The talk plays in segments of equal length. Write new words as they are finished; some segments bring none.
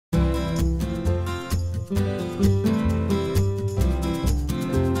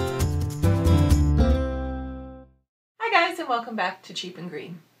and welcome back to Cheap and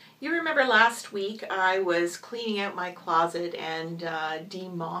Green. You remember last week I was cleaning out my closet and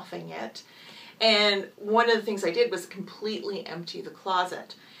de-mothing it, and one of the things I did was completely empty the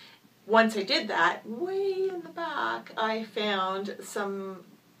closet. Once I did that, way in the back I found some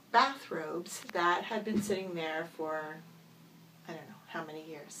bathrobes that had been sitting there for I don't know how many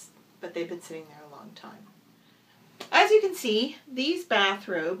years, but they've been sitting there a long time. As you can see, these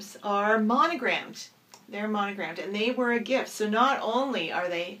bathrobes are monogrammed. They're monogrammed, and they were a gift. So not only are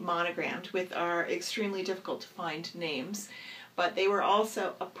they monogrammed with our extremely difficult to find names, but they were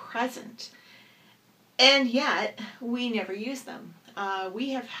also a present. And yet, we never use them. We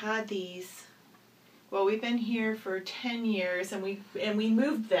have had these, well, we've been here for 10 years, and we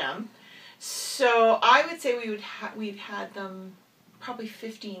moved them. So I would say we've had them probably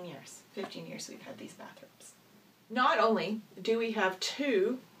 15 years. 15 years we've had these bathrobes. Not only do we have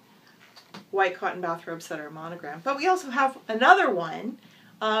two white cotton bathrobes that are monogrammed, but we also have another one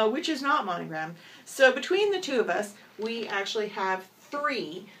which is not monogrammed. So between the two of us, we actually have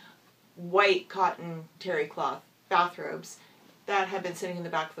three white cotton terry cloth bathrobes that have been sitting in the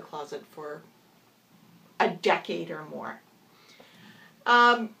back of the closet for a decade or more.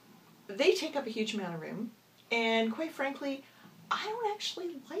 They take up a huge amount of room, and quite frankly, I don't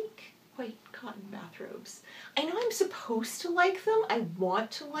actually like white cotton bathrobes. I know I'm supposed to like them, I want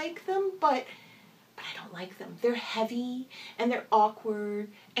to like them, but I don't like them. They're heavy, and they're awkward,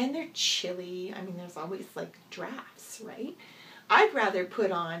 and they're chilly. I mean, there's always like drafts, right? I'd rather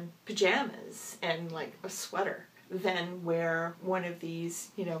put on pajamas and like a sweater than wear one of these,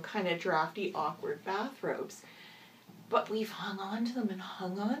 you know, kind of drafty, awkward bathrobes. But we've hung on to them and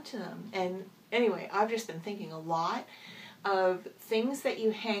hung on to them. And anyway, I've just been thinking a lot of things that you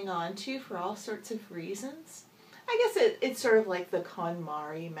hang on to for all sorts of reasons. I guess it's sort of like the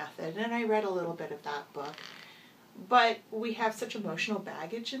KonMari method, and I read a little bit of that book. But we have such emotional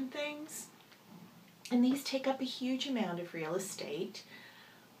baggage and things, and these take up a huge amount of real estate.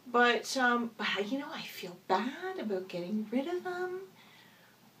 But you know, I feel bad about getting rid of them.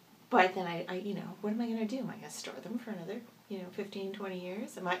 But then I you know, what am I going to do? Am I going to store them for another, you know, 15, 20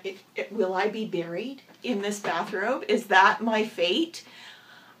 years? Will I be buried in this bathrobe? Is that my fate?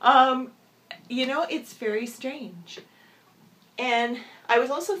 You know, it's very strange. And I was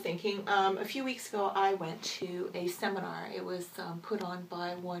also thinking, a few weeks ago I went to a seminar. It was put on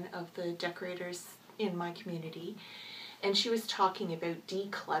by one of the decorators in my community. And she was talking about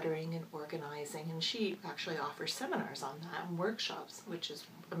decluttering and organizing, and she actually offers seminars on that and workshops, which is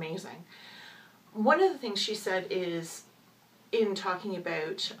amazing. One of the things she said is, in talking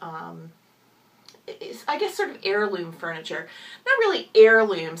about, I guess sort of heirloom furniture, not really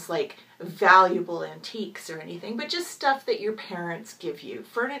heirlooms like valuable antiques or anything, but just stuff that your parents give you,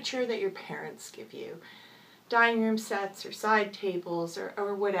 furniture that your parents give you. Dining room sets or side tables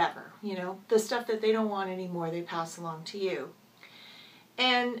or whatever, you know, the stuff that they don't want anymore, they pass along to you.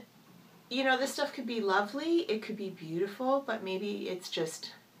 And, you know, this stuff could be lovely, it could be beautiful, but maybe it's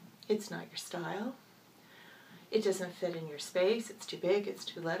not your style. It doesn't fit in your space, it's too big, it's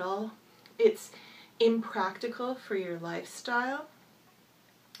too little, it's impractical for your lifestyle,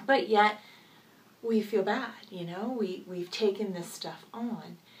 but yet we feel bad, you know, we've taken this stuff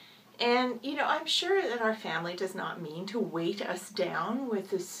on. And, you know, I'm sure that our family does not mean to weight us down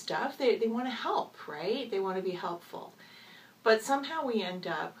with this stuff. They want to help, right? They want to be helpful. But somehow we end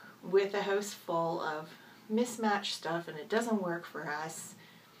up with a house full of mismatched stuff, and it doesn't work for us.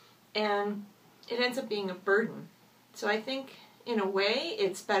 And it ends up being a burden. So I think, in a way,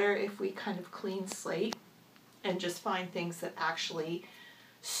 it's better if we kind of clean slate and just find things that actually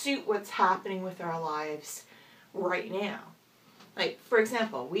suit what's happening with our lives right now. Like, for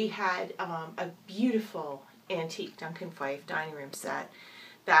example, we had a beautiful antique Duncan Fife dining room set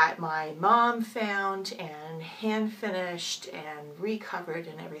that my mom found and hand-finished and recovered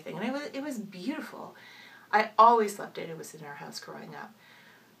and everything. And it was beautiful. I always loved it. It was in our house growing up.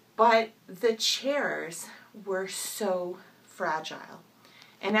 But the chairs were so fragile.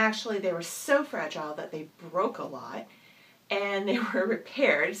 And actually, they were so fragile that they broke a lot. And they were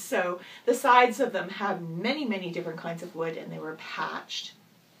repaired, so the sides of them have many, many different kinds of wood, and they were patched.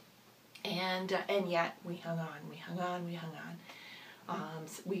 And yet we hung on.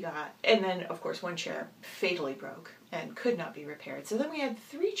 And then of course one chair fatally broke and could not be repaired. So then we had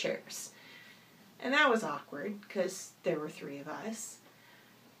 3 chairs, and that was awkward because there were 3 of us.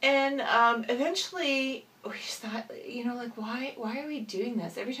 And eventually we just thought, you know, like, why are we doing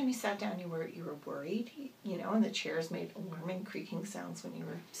this? Every time you sat down, you were worried, you know, and the chairs made alarming creaking sounds when you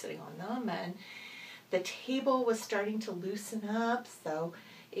were sitting on them, and the table was starting to loosen up, so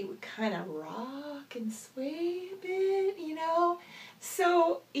it would kind of rock and sway a bit, you know.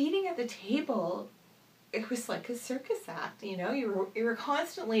 So eating at the table, it was like a circus act, you know. You were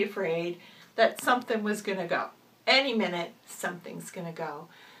constantly afraid that something was going to go. Any minute, something's going to go.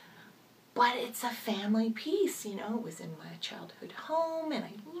 But it's a family piece, you know. It was in my childhood home, and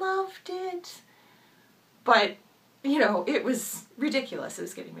I loved it. But, you know, it was ridiculous. It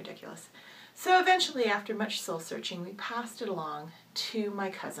was getting ridiculous. So eventually, after much soul searching, we passed it along to my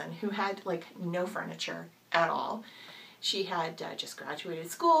cousin, who had, like, no furniture at all. She had just graduated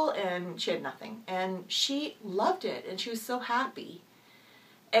school, and she had nothing. And she loved it, and she was so happy.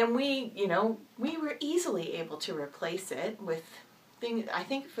 And we, you know, we were easily able to replace it with things, I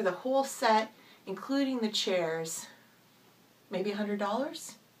think for the whole set, including the chairs, maybe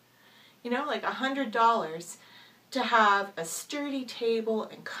 $100. You know, like $100 to have a sturdy table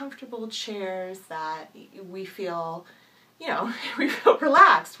and comfortable chairs that we feel, you know, we feel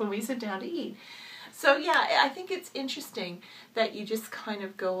relaxed when we sit down to eat. So yeah, I think it's interesting that you just kind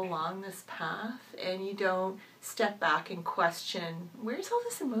of go along this path and you don't step back and question, where's all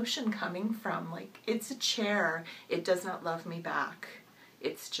this emotion coming from? Like, it's a chair. It does not love me back.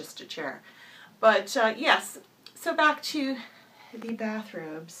 It's just a chair. But yes, so back to the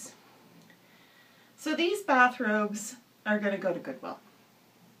bathrobes. So these bathrobes are going to go to Goodwill.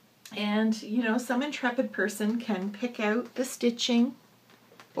 And, you know, some intrepid person can pick out the stitching,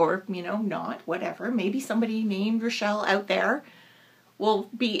 or, you know, not, whatever. Maybe somebody named Rochelle out there will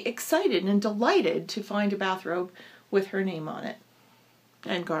be excited and delighted to find a bathrobe with her name on it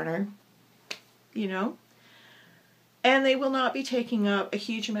and garner, you know. And they will not be taking up a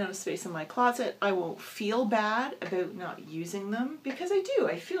huge amount of space in my closet. I won't feel bad about not using them, because I do.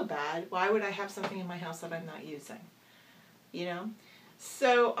 I feel bad. Why would I have something in my house that I'm not using? You know?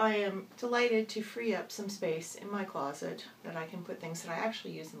 So I am delighted to free up some space in my closet that I can put things that I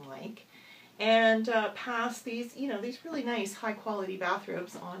actually use and like, and pass these, you know, these really nice high quality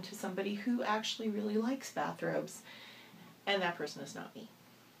bathrobes on to somebody who actually really likes bathrobes, and that person is not me.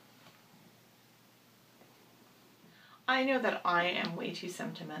 I know that I am way too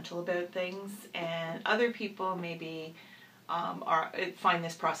sentimental about things, and other people maybe find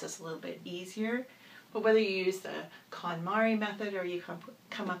this process a little bit easier. But whether you use the KonMari method or you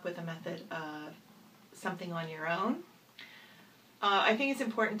come up with a method of something on your own, I think it's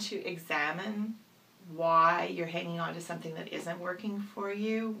important to examine why you're hanging on to something that isn't working for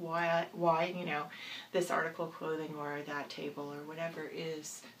you, why you know, this article of clothing or that table or whatever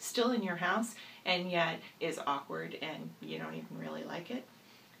is still in your house and yet is awkward and you don't even really like it.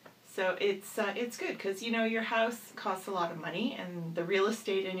 So it's good because, you know, your house costs a lot of money and the real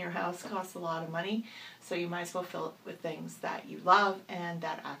estate in your house costs a lot of money, so you might as well fill it with things that you love and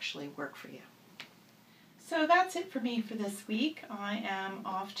that actually work for you. So that's it for me for this week. I am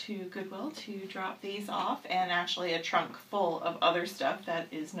off to Goodwill to drop these off, and actually a trunk full of other stuff that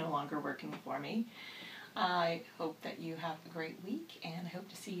is no longer working for me. I hope that you have a great week, and I hope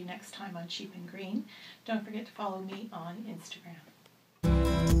to see you next time on Cheap and Green. Don't forget to follow me on Instagram.